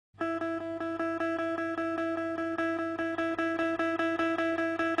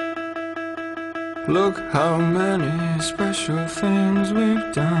Look how many special things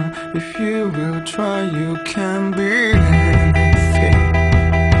we've done. If you will try, you can be anything.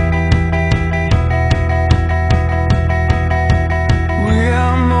 We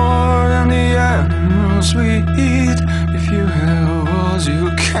are more than the animals we eat. If you have walls,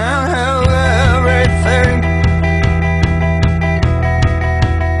 you can have everything.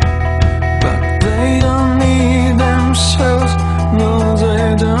 But they don't need themselves. No,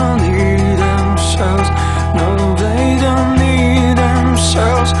 they don't need themselves. No, they don't need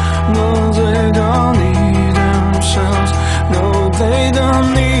themselves. No, they don't need themselves. No, they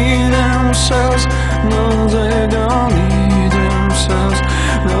don't need themselves. No, they don't need themselves.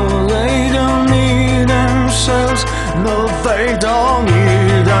 No, they don't need themselves. No, they don't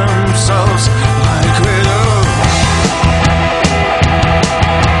need themselves like we do.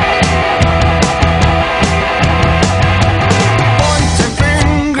 Pointing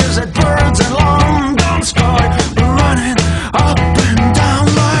fingers at birds in London sky, running up and down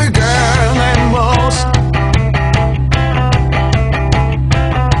like animals.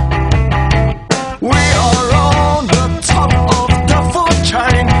 We are on the top of the food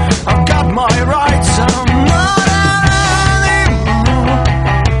chain. I've got my rights, I'm not anymore.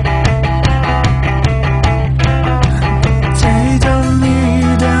 They don't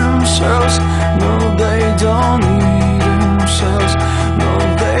need themselves. No, they don't need themselves. No,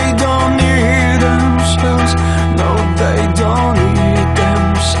 they don't need themselves. No, they don't need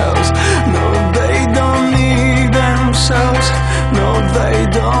themselves. No, they don't need themselves. No, they don't need themselves. No, they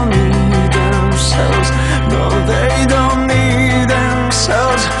don't need themselves. No, they don't need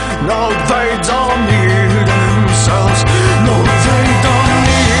themselves. No, they don't need themselves. No, they don't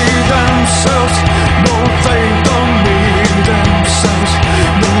need themselves. No, they don't need themselves.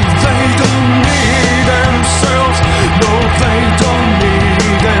 No, they don't need themselves.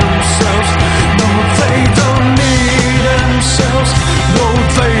 No, they don't need themselves. No,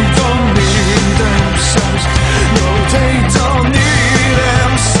 they don't need themselves. No, they don't need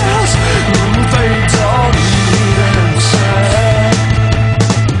themselves. No, they don't need themselves.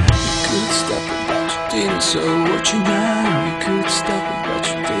 You could stop it, but you didn't, so what you now? You could stop it, but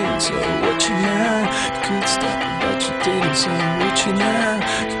you didn't, so what you now? You could stop it, but you didn't, so what you now?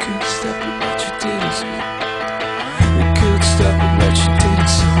 You could stop it, but you didn't, so you could stop it, but you didn't,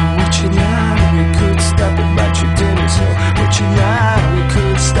 so what you now? You could stop it, but you didn't, so what you now? You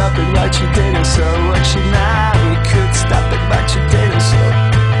could stop it, but you didn't, so what you now? You could stop it, but you didn't.